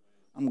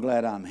 I'm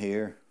glad I'm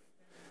here.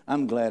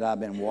 I'm glad I've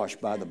been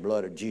washed by the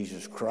blood of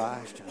Jesus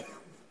Christ.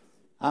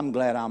 I'm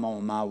glad I'm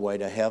on my way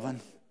to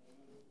heaven.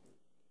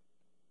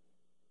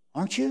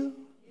 Aren't you?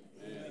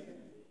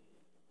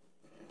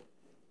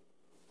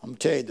 I'm going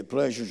to tell you, the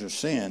pleasures of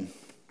sin,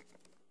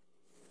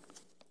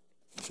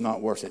 it's not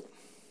worth it.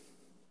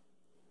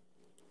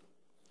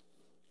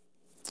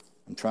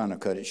 I'm trying to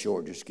cut it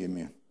short. Just give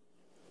me a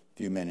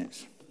few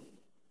minutes.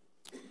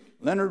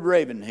 Leonard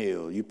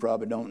Ravenhill, you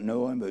probably don't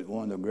know him, but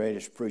one of the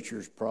greatest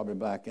preachers probably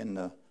back in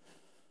the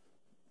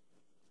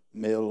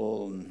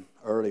middle and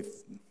early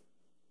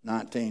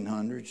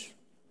 1900s,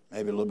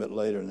 maybe a little bit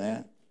later than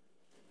that.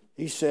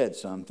 He said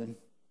something.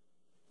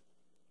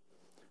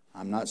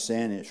 I'm not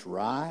saying it's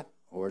right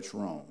or it's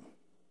wrong,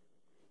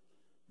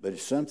 but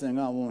it's something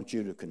I want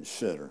you to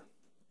consider,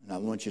 and I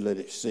want you to let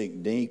it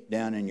sink deep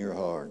down in your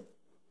heart.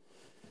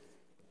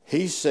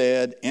 He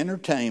said,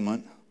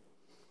 entertainment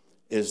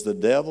is the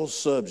devil's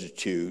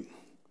substitute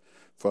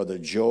for the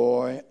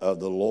joy of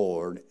the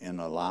Lord in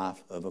the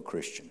life of a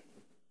Christian.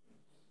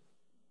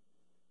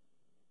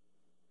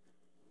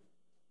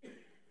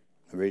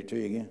 I'll read it to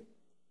you again.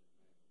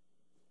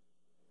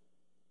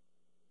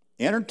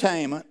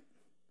 Entertainment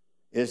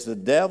is the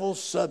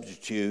devil's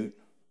substitute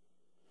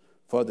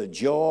for the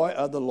joy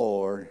of the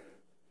Lord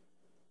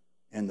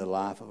in the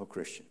life of a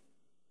Christian.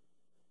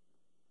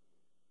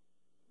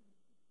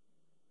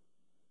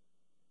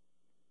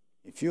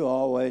 If you're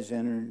always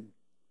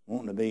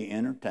wanting to be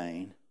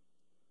entertained,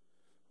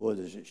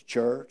 whether it's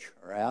church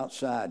or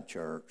outside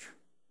church,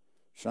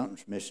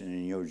 something's missing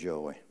in your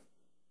joy.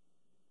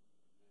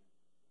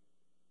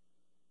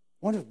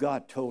 What if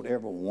God told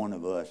every one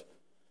of us,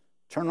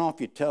 turn off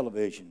your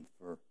television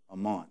for a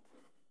month?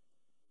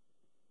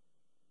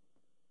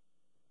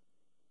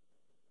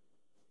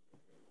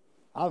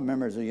 I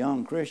remember as a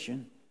young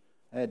Christian,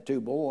 I had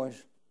 2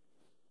 boys.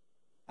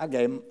 I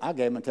gave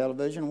them a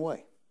television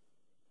away.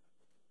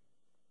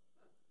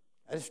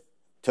 I just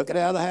took it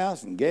out of the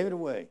house and gave it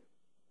away.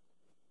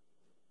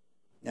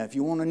 Now, if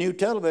you want a new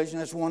television,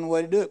 that's one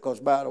way to do it, because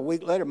about a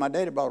week later, my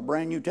daddy bought a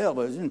brand new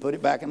television and put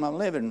it back in my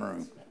living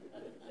room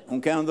on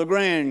account of the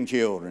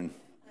grandchildren.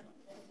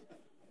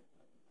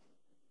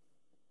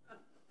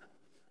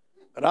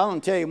 But I'm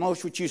going to tell you, most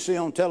of what you see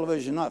on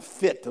television is not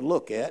fit to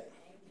look at.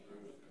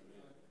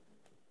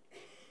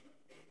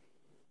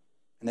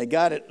 And they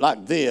got it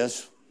like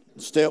this: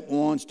 step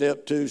 1,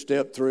 step 2,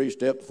 step 3,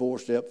 step 4,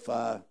 step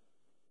 5.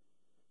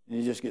 And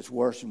it just gets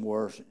worse and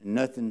worse.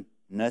 Nothing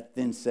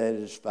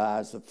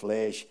satisfies the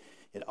flesh.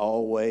 It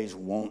always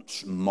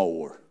wants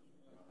more.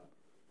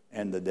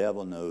 And the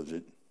devil knows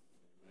it.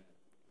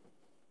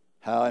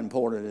 How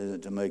important is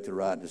it to make the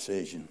right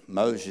decision?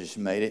 Moses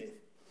made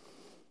it.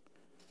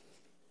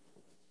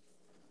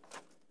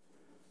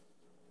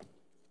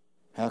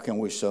 How can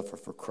we suffer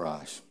for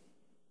Christ?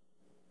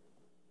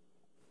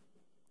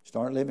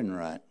 Start living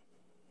right.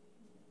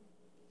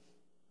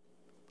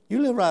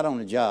 You live right on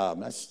the job.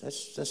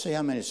 Let's see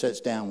how many sits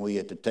down with you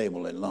at the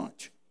table at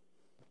lunch.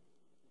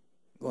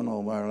 Going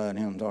over there,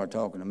 letting him start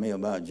talking to me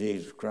about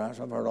Jesus Christ.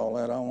 I've heard all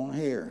that I want to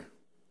hear.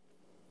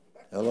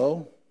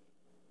 Hello?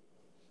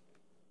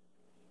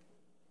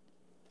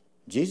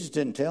 Jesus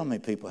didn't tell me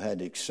people had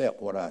to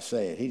accept what I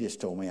said. He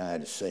just told me I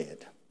had to say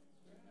it.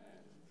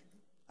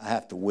 I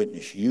have to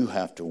witness. You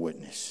have to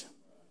witness.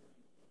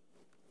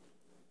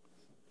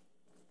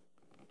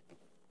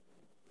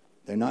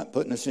 They're not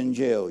putting us in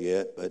jail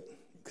yet, but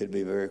it could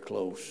be very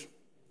close.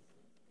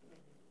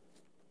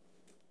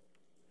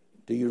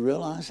 Do you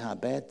realize how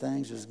bad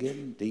things is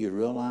getting? Do you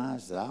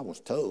realize that I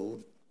was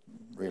told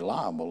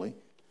reliably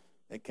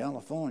that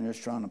California is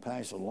trying to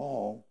pass a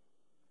law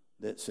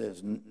that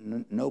says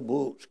no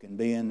books can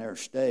be in their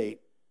state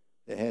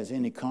that has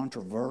any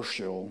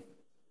controversial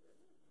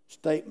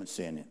statements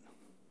in it?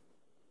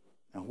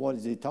 Now, what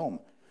is he talking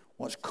about?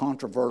 What's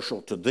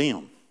controversial to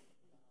them?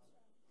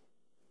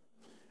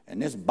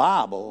 And this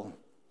Bible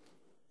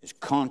is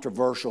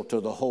controversial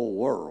to the whole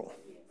world.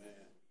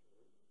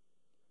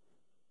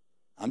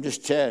 I'm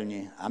just telling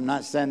you. I'm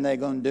not saying they're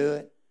going to do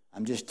it.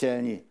 I'm just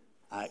telling you,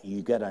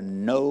 you got to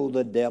know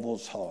the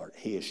devil's heart.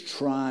 He is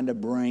trying to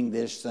bring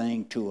this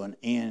thing to an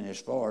end as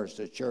far as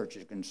the church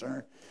is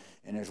concerned.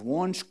 And there's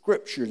one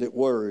scripture that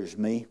worries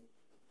me.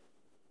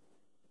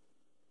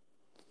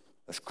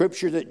 A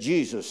scripture that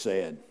Jesus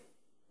said,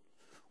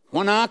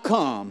 "When I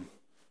come,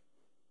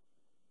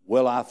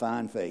 will I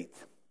find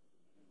faith?"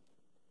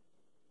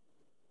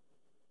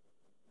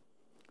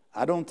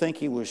 I don't think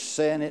he was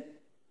saying it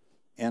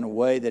in a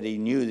way that he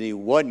knew that he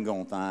wasn't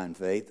going to find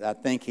faith. I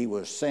think he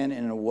was saying it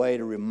in a way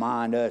to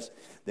remind us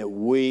that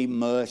we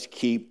must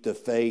keep the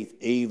faith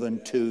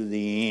even to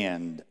the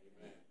end.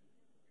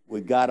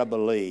 We've got to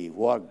believe,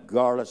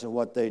 regardless of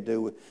what they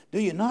do.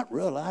 Do you not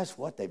realize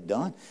what they've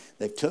done?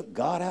 They've took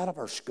God out of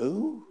our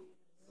school.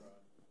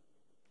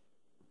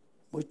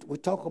 We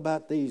talk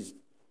about these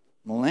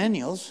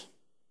millennials.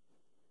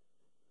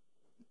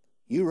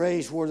 You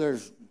raised where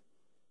there's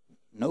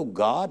no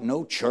God,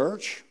 no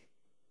church.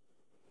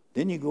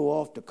 Then you go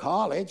off to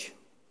college.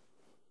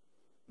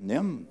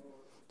 And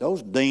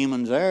those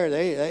demons there,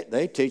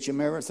 they teach them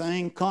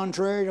everything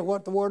contrary to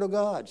what the Word of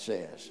God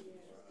says.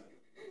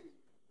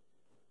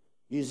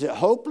 Is it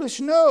hopeless?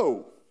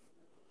 No.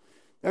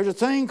 There's a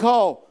thing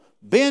called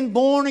being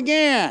born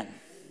again.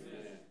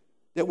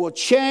 that will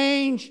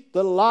change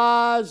the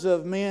lives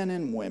of men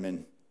and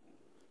women.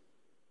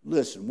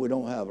 Listen, we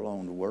don't have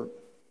long to work.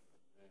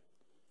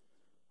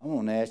 I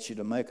want to ask you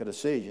to make a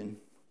decision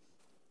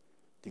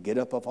to get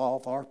up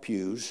off our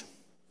pews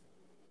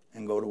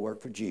and go to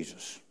work for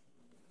Jesus.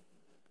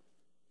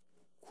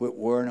 Quit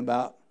worrying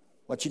about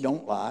what you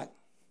don't like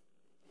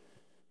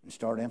and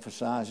start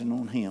emphasizing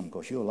on Him,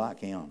 because you'll like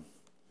Him.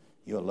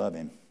 You'll love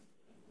Him.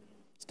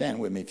 Stand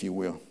with me if you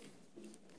will.